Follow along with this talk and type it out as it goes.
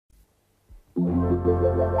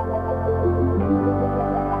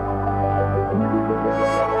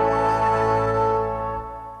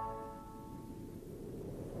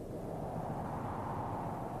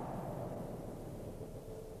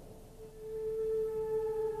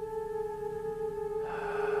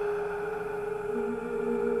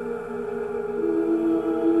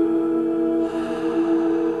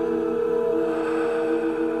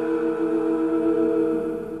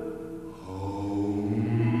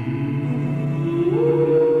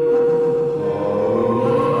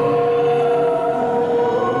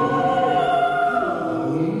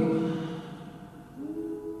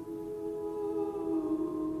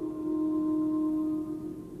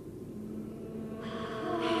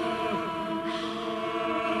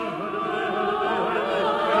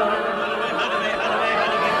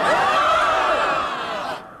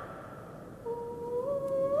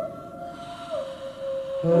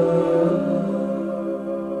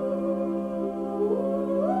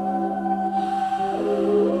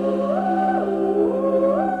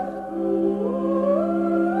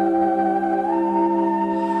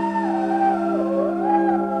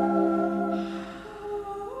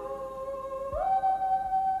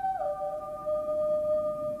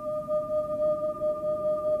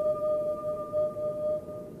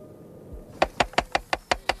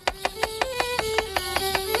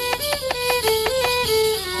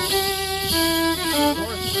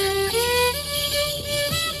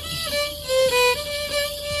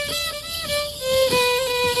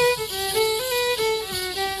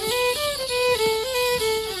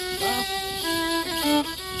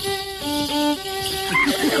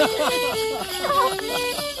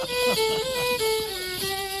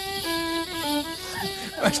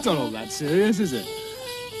That's not all that serious, is it?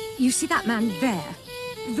 You see that man there?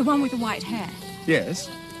 The one with the white hair? Yes.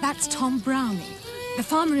 That's Tom Browning. The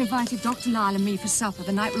farmer invited Dr. Lyle and me for supper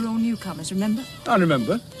the night we were all newcomers, remember? I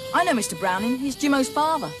remember. I know Mr. Browning. He's Jimo's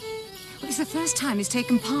father. Well, it's the first time he's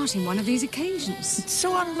taken part in one of these occasions. It's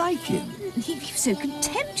so unlike him. He was so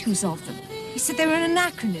contemptuous of them. He said they were an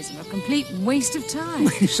anachronism, a complete waste of time.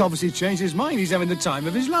 He's obviously changed his mind. He's having the time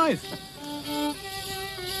of his life.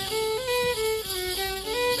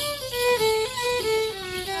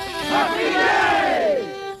 Happy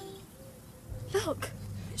day! Look,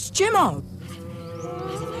 it's Jimo.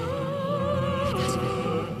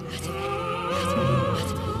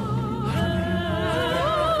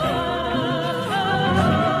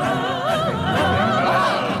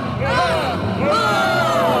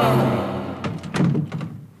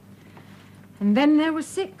 And then there were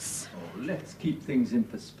 6. Oh, let's keep things in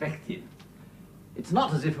perspective. It's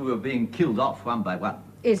not as if we were being killed off one by one.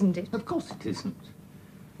 Isn't it? Of course it isn't.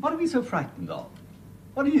 What are we so frightened of?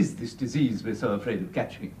 What is this disease we're so afraid of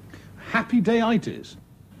catching? Happy day-itis.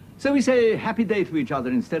 So we say happy day to each other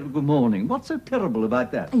instead of good morning. What's so terrible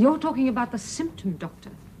about that? You're talking about the symptom,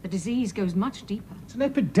 Doctor. The disease goes much deeper. It's an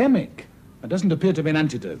epidemic. There doesn't appear to be an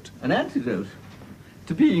antidote. An antidote?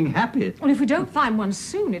 To being happy? Well, if we don't find one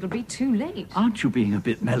soon, it'll be too late. Aren't you being a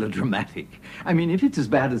bit melodramatic? I mean, if it's as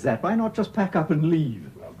bad as that, why not just pack up and leave?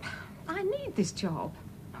 I need this job.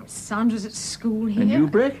 Sandra's at school here. And you,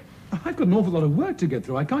 Brick? I've got an awful lot of work to get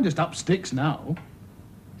through. I can't just up sticks now.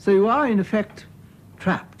 So you are, in effect,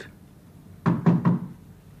 trapped.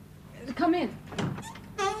 Come in.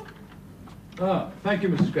 Ah, thank you,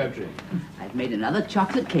 Mrs. Crabtree. I've made another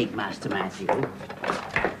chocolate cake, Master Matthew.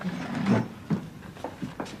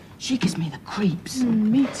 She gives me the creeps.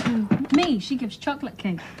 Me too. Me, she gives chocolate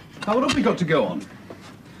cake. Now, what have we got to go on?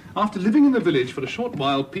 After living in the village for a short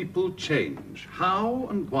while, people change. How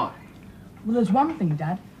and why? Well, there's one thing,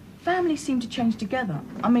 Dad. Families seem to change together.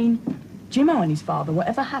 I mean, Jimo and his father,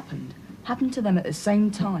 whatever happened to them at the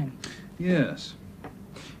same time. Yes.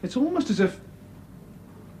 It's almost as if...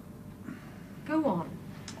 Go on.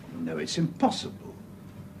 No, it's impossible.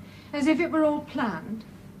 As if it were all planned.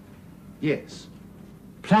 Yes.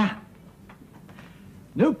 Plan.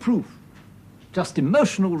 No proof. Just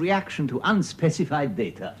emotional reaction to unspecified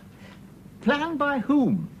data. Planned by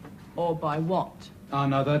whom? Or by what? Ah,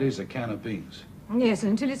 now that is a can of beans. Yes,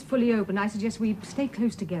 and until it's fully open, I suggest we stay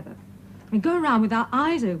close together. We go around with our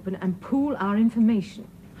eyes open and pool our information.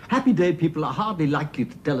 Happy day people are hardly likely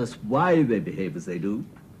to tell us why they behave as they do.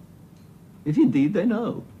 If indeed they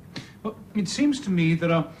know. Well, it seems to me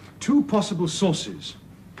there are 2 possible sources.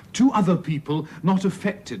 2 other people not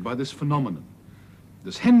affected by this phenomenon.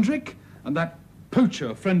 There's Hendrick and that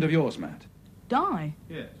poacher friend of yours, Matt. Di?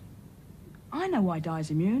 Yes. I know why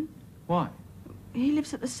Di's immune. Why? He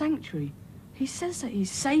lives at the sanctuary. He says that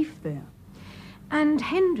he's safe there. And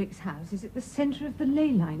Hendrick's house is at the centre of the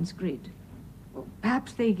ley lines grid. Well,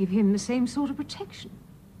 perhaps they give him the same sort of protection.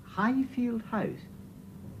 Highfield House?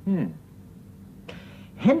 Yeah.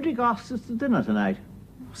 Hendrick asked us to dinner tonight.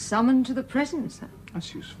 Summoned to the present, sir.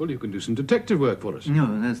 That's useful. You can do some detective work for us.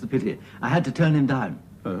 No, that's the pity. I had to turn him down.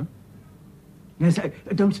 Oh? Yes, I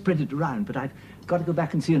don't spread it around, but I've got to go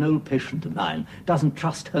back and see an old patient of mine. Doesn't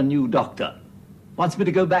trust her new doctor. Wants me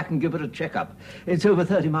to go back and give her a checkup. It's over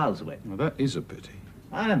 30 miles away. Well, that is a pity.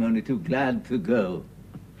 I'm only too glad to go.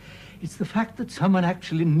 It's the fact that someone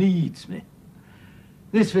actually needs me.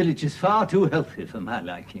 This village is far too healthy for my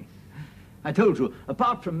liking. I told you,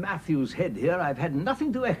 apart from Matthew's head here, I've had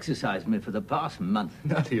nothing to exercise me for the past month.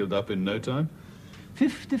 That healed up in no time.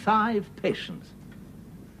 55 patients.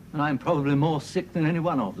 And I'm probably more sick than any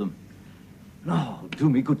one of them. Oh, do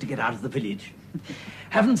me good to get out of the village.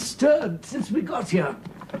 Haven't stirred since we got here.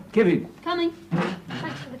 Kevin. Coming.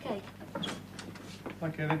 Thanks for the cake. Bye,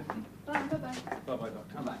 Kevin. Bye, bye-bye. Bye-bye,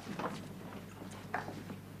 Doctor. Bye-bye.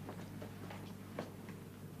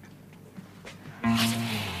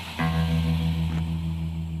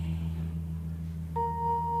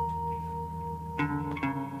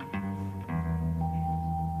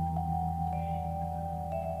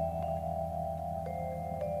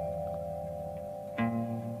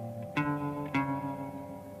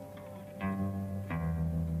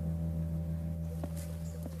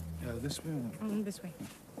 This way? This way.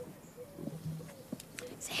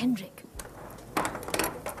 It's Hendrick. I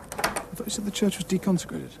thought you said the church was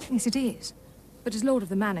deconsecrated. Yes, it is. But as Lord of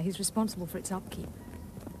the Manor, he's responsible for its upkeep.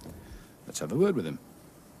 Let's have a word with him.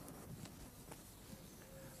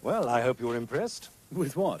 Well, I hope you were impressed.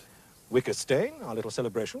 With what? Wicker Stane, our little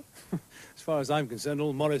celebration. As far as I'm concerned,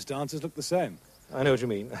 all Morris dances look the same. I know what you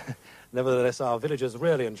mean. Nevertheless, our villagers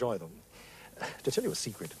really enjoy them. To tell you a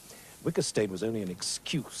secret, Wicker Stane was only an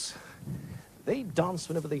excuse. They dance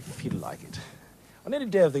whenever they feel like it. On any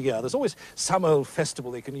day of the year, there's always some old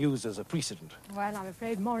festival they can use as a precedent. Well, I'm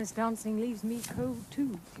afraid Morris dancing leaves me cold,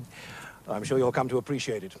 too. I'm sure you'll come to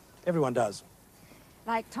appreciate it. Everyone does.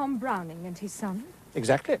 Like Tom Browning and his son.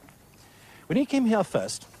 Exactly. When he came here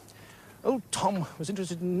first, old Tom was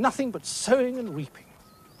interested in nothing but sowing and reaping.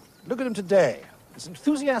 Look at him today, as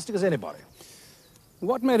enthusiastic as anybody.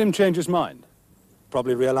 What made him change his mind?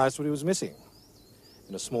 Probably realized what he was missing.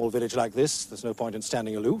 In a small village like this, there's no point in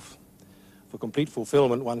standing aloof. For complete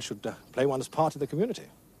fulfillment, one should play one's part in the community.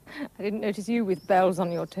 I didn't notice you with bells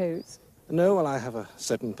on your toes. No, well, I have a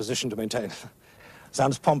certain position to maintain.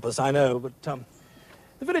 Sounds pompous, I know, but the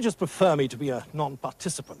villagers prefer me to be a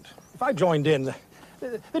non-participant. If I joined in,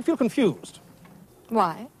 they'd feel confused.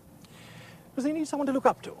 Why? Because they need someone to look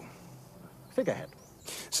up to. Figurehead.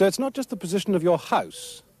 So it's not just the position of your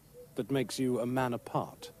house that makes you a man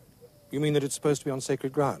apart. You mean that it's supposed to be on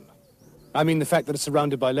sacred ground? I mean the fact that it's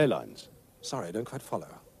surrounded by ley lines. Sorry, I don't quite follow.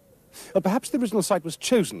 Or perhaps the original site was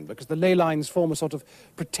chosen because the ley lines form a sort of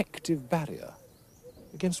protective barrier.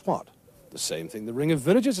 Against what? The same thing the ring of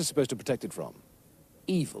villages is supposed to protect it from.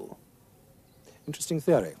 Evil. Interesting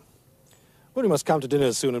theory. Well, you must come to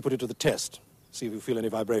dinner soon and put it to the test. See if you feel any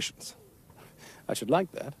vibrations. I should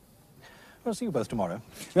like that. I'll see you both tomorrow.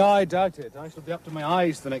 No, I doubt it. I shall be up to my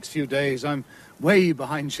eyes the next few days. I'm way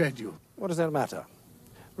behind schedule. What does that matter?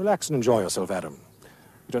 Relax and enjoy yourself, Adam.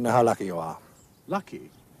 You don't know how lucky you are. Lucky?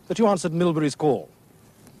 That you answered Milbury's call.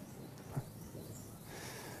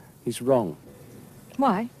 He's wrong.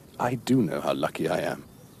 Why? I do know how lucky I am.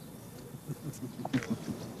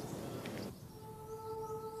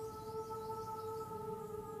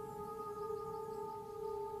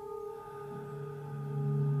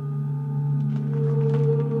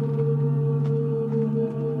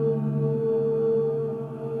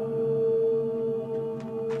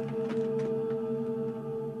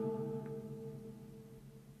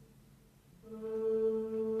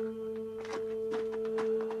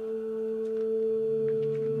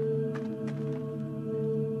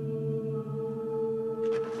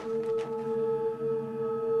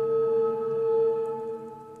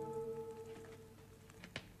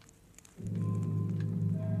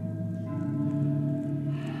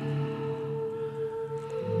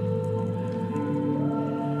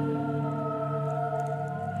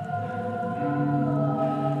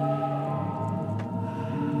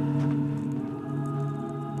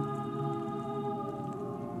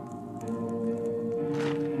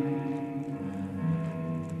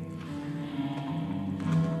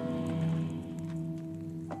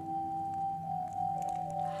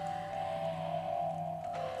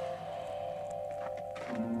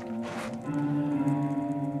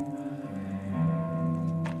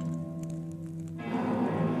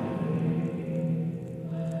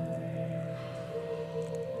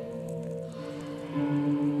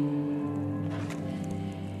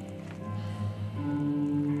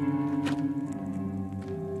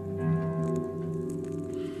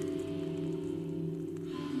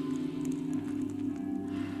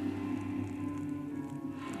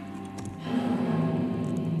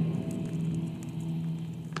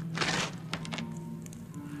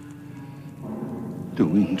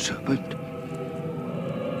 doing, servant?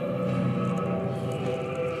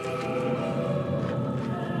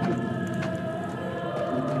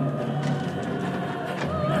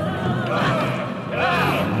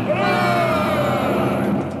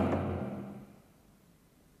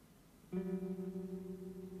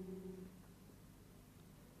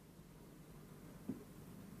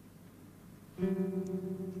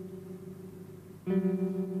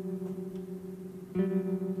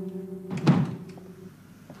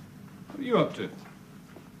 What are you up to?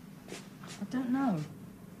 I don't know.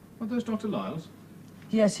 Are those Dr. Lyle's?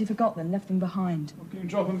 Yes, he forgot them, left them behind. Well, can you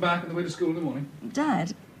drop them back on the way to school in the morning?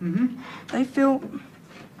 Dad? They feel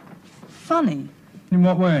funny, In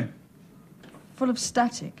what way? full of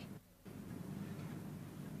static.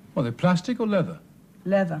 Are they plastic or leather?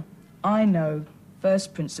 Leather. I know.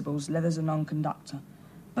 First principles, leather's a non-conductor.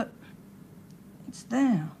 But it's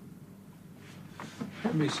there.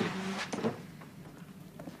 Let me see.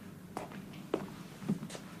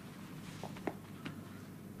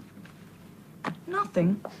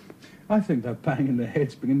 Nothing. I think that bang in the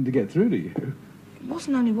head's beginning to get through to you. It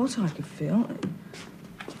wasn't only what I could feel.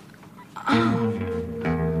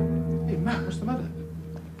 Hey, Matt, what's the matter?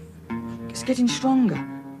 It's getting stronger.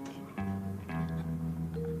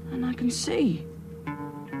 And I can see.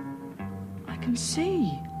 I can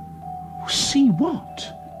see. See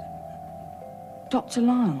what? Dr.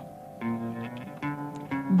 Lyle,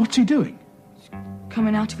 What's he doing?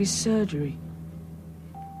 coming out of his surgery.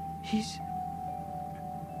 He's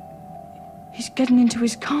getting into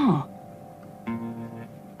his car.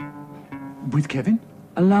 With Kevin?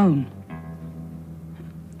 Alone.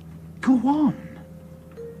 Go on.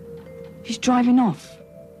 He's driving off.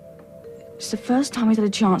 It's the first time he's had a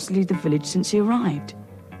chance to leave the village since he arrived.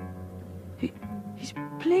 He's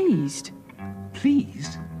pleased.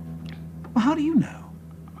 Pleased? Well, how do you know?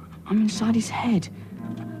 I'm inside his head.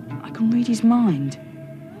 I can read his mind.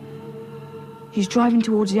 He's driving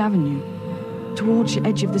towards the avenue, towards the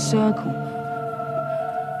edge of the circle.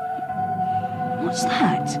 What's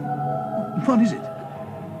that? What is it?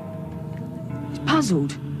 He's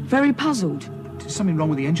puzzled, very puzzled. Is something wrong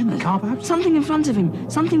with the engine, the car, perhaps? Something in front of him,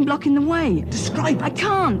 something blocking the way. Describe it. I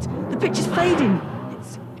can't. The picture's fading.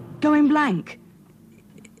 It's going blank.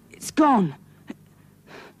 It's gone.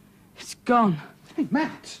 It's gone. Hey,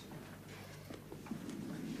 Matt.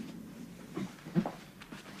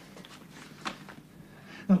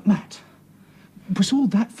 Now, Matt, was all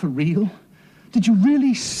that for real? Did you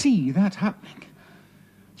really see that happening?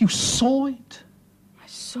 You saw it? I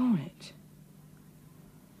saw it.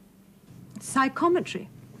 Psychometry.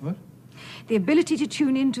 What? The ability to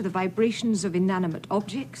tune into the vibrations of inanimate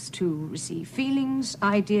objects, to receive feelings,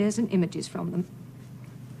 ideas, and images from them.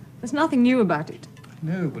 There's nothing new about it.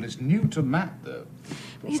 No, but it's new to Matt, though.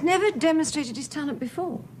 He's never demonstrated his talent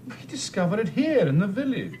before. He discovered it here in the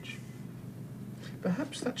village.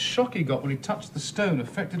 Perhaps that shock he got when he touched the stone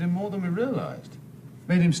affected him more than we realized.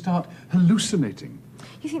 Made him start hallucinating.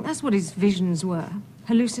 You think that's what his visions were?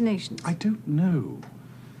 Hallucinations? I don't know.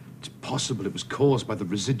 It's possible it was caused by the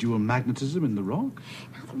residual magnetism in the rock.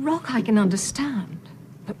 Now, the rock I can understand,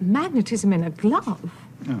 but magnetism in a glove?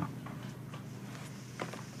 Oh.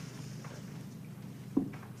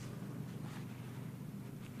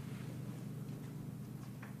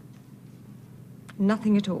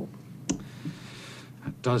 Nothing at all.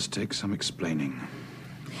 That does take some explaining.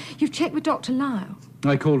 You've checked with Dr. Lyle?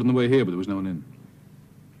 I called on the way here, but there was no one in.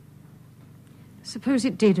 Suppose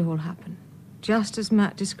it did all happen, just as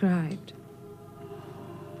Matt described.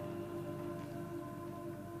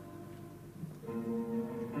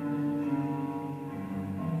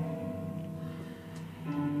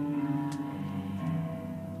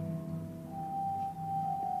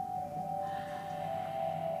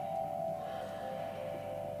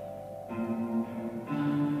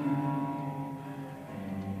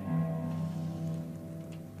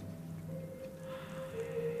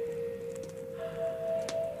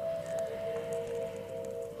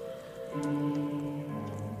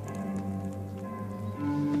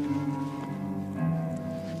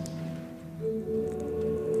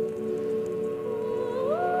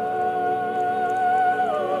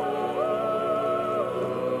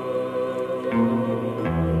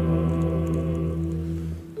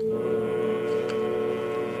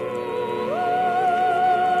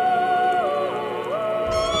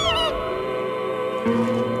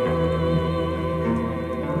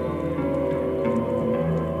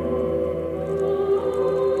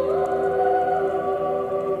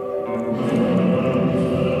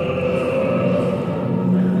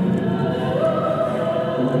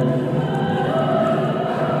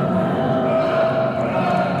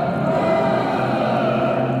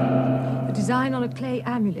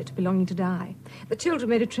 toilet belonging to Di. The children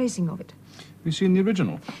made a tracing of it. Have you seen the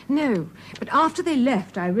original? No, but after they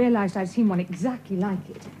left, I realised I'd seen one exactly like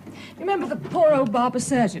it. Remember the poor old barber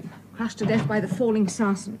surgeon, crushed to death by the falling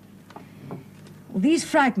sarsen? Well, these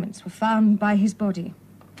fragments were found by his body.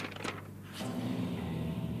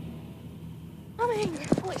 Coming!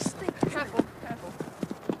 Oh, it stinks. Careful, careful.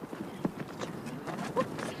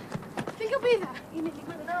 Think he'll be there? You nearly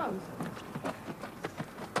went the nose.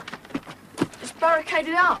 Just barricade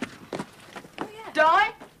it up. Oh, yeah.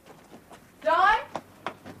 Di? Di?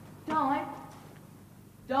 Di?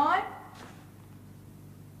 Di?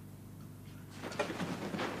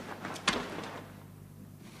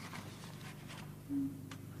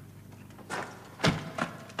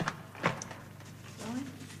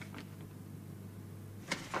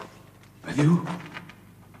 Matthew?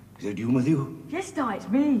 Is it you, Matthew? Yes, Di, it's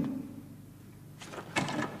me.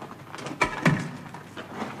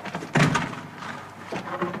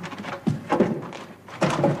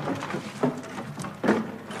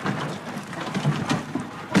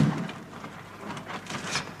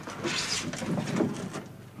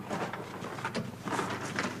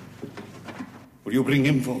 What do you bring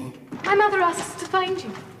him for? My mother asked us to find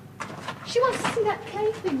you. She wants to see that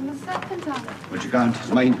cave thing with the serpent on it. But you can't. It's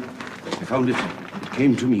mine. I found it. It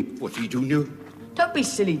came to me. What's he doing you? Don't be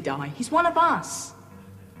silly, Di. He's one of us.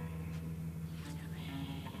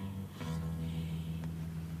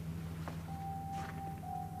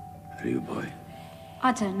 Are you, boy?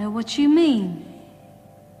 I don't know what you mean.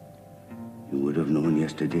 You would have known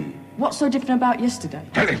yesterday. What's so different about yesterday?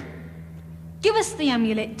 Tell him! Give us the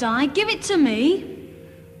amulet, Di. Give it to me.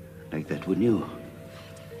 Like that, wouldn't you?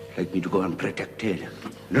 Like me to go unprotected.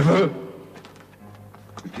 Never!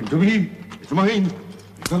 It came to me. It's mine.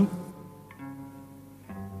 Come.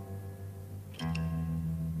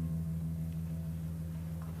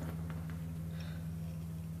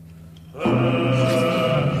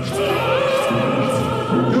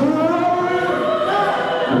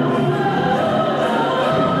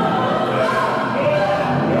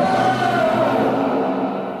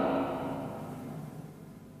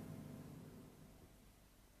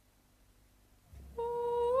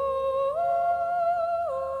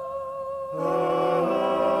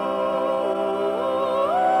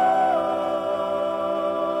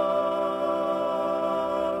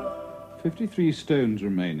 "53 stones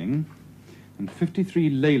remaining, and 53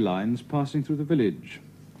 ley lines passing through the village.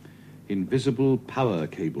 Invisible power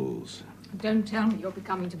cables." Don't tell me you're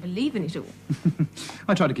becoming to believe in it all.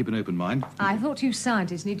 I try to keep an open mind. I thought you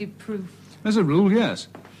scientists needed proof. As a rule, yes.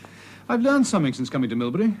 I've learned something since coming to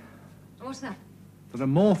Milbury. What's that? There are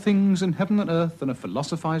more things in heaven and earth than are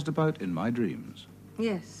philosophized about in my dreams.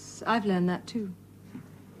 Yes, I've learned that too.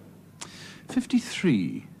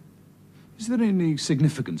 53. Is there any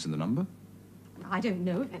significance in the number? I don't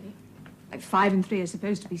know of any. Like 5 and 3 are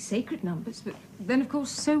supposed to be sacred numbers, but then, of course,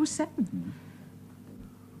 so was 7.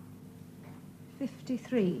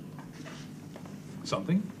 53.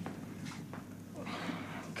 Something?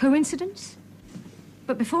 Coincidence?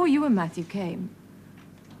 But before you and Matthew came,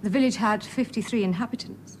 the village had 53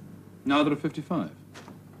 inhabitants. Now there are 55.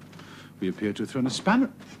 We appear to have thrown a spanner.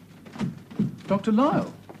 Dr.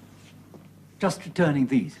 Lyle. Just returning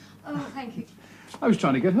these. Oh, thank you. I was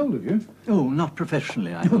trying to get hold of you. Oh, not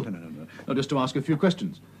professionally, I No, hope. no, just to ask a few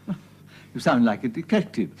questions. You sound like a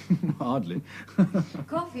detective. Hardly.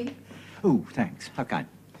 Coffee? Oh, thanks. How kind.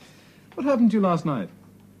 What happened to you last night?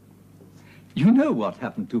 You know what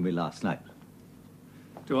happened to me last night.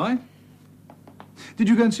 Do I? Did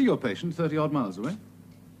you go and see your patient 30-odd miles away?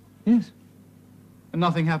 Yes. And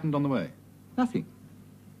nothing happened on the way? Nothing.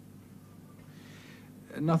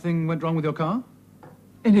 Nothing went wrong with your car?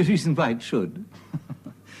 Any reason why it should?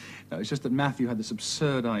 No, it's just that Matthew had this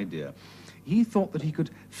absurd idea. He thought that he could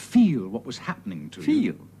feel what was happening to you.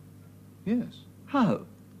 Feel? Yes. How?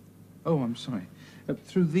 Oh, I'm sorry.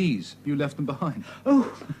 Through these, you left them behind.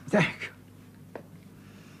 Oh, thank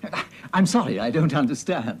you. I'm sorry, I don't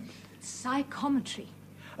understand. Psychometry.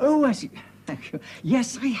 Oh, I see. Thank you.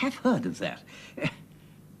 Yes, I have heard of that.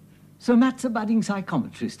 So Matt's a budding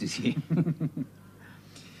psychometrist, is he?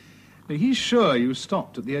 He's sure you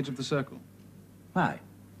stopped at the edge of the circle. Why?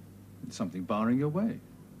 It's something barring your way.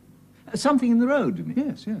 Something in the road, you mean?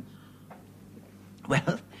 Yes, yes.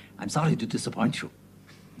 Well, I'm sorry to disappoint you.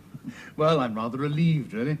 Well, I'm rather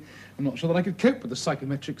relieved, really. I'm not sure that I could cope with the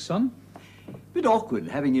psychometric son. Bit awkward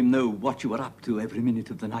having him know what you were up to every minute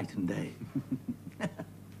of the night and day.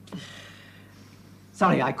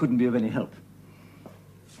 Sorry, I couldn't be of any help.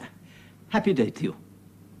 Happy day to you.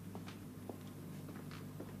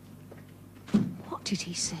 What did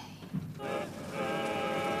he say?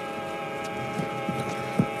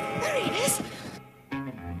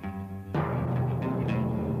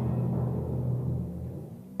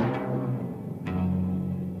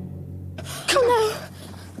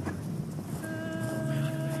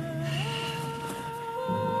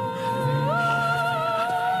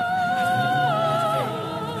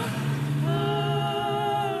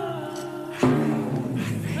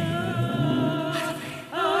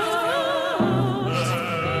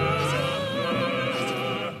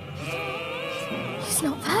 He's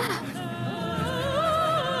not there.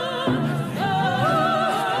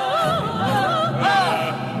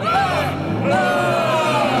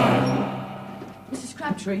 Mrs.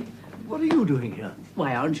 Crabtree? What are you doing here?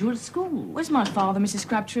 Why aren't you at school? Where's my father, Mrs.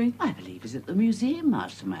 Crabtree? I believe he's at the museum,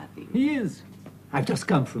 Master Matthew. He is. I've just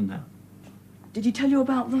come from there. Did he tell you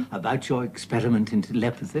about the... About your experiment in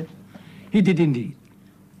telepathy? He did indeed.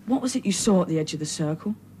 What was it you saw at the edge of the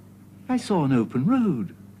circle? I saw an open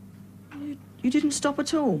road. You didn't stop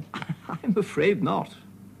at all? I'm afraid not.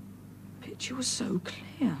 The picture was so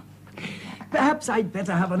clear. Perhaps I'd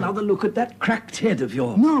better have another look at that cracked head of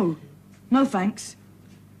yours. No. No, thanks.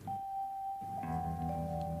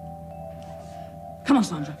 Come on,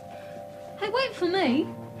 Sandra. Hey, wait for me.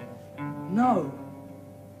 No.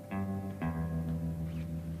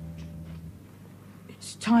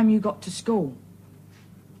 It's time you got to school.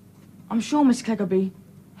 I'm sure Miss Clegg will be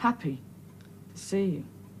happy to see you.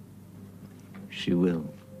 She will.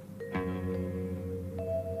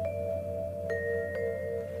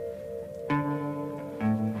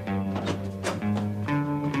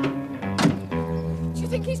 Do you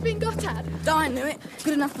think he's been got at? I knew it.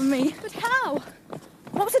 Good enough for me. But how?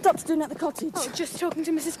 What was the doctor doing at the cottage? Oh, just talking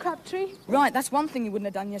to Mrs. Crabtree. Right, that's one thing you wouldn't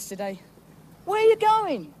have done yesterday. Where are you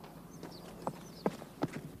going?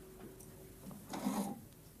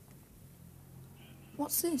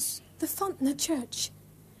 What's this? The font in the church.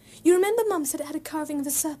 You remember Mum said it had a carving of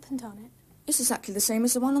a serpent on it? It's exactly the same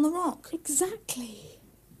as the one on the rock. Exactly.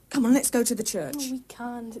 Come on, let's go to the church. Oh, we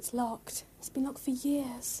can't. It's locked. It's been locked for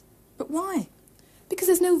years. But why? Because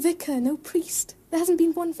there's no vicar, no priest. There hasn't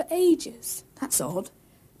been one for ages. That's odd.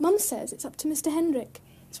 Mum says it's up to Mr. Hendrick.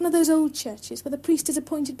 It's one of those old churches where the priest is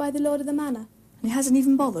appointed by the Lord of the Manor. And he hasn't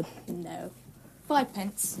even bothered? No. 5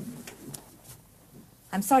 pence.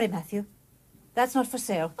 I'm sorry, Matthew. That's not for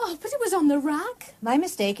sale. Oh, but it was on the rack. My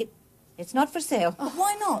mistake. It's not for sale. Oh,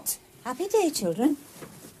 why not? Happy day, children.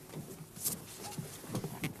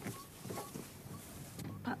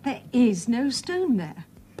 But there is no stone there.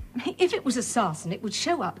 If it was a sarsen, it would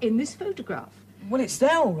show up in this photograph. Well, it's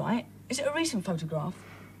there, all right. Is it a recent photograph?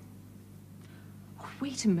 Oh,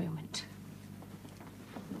 wait a moment.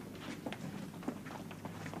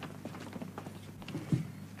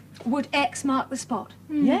 Would X mark the spot?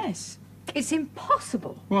 Yes. It's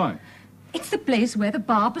impossible. Why? It's the place where the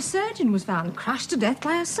barber surgeon was found, crashed to death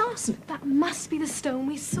by a sarsen. That must be the stone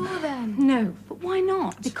we saw then. No, But why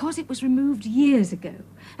not? because it was removed years ago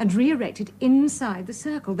and re-erected inside the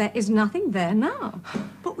circle. There is nothing there now.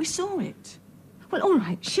 But we saw it. Well, all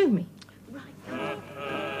right, show me.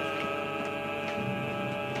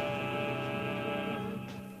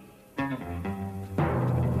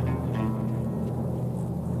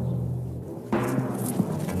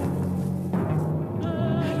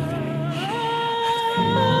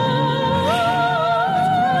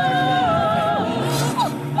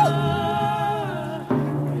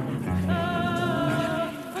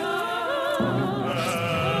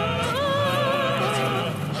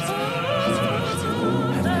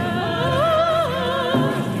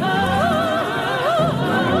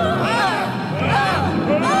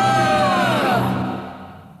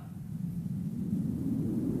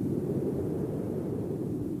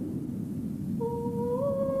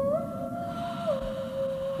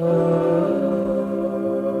 Oh.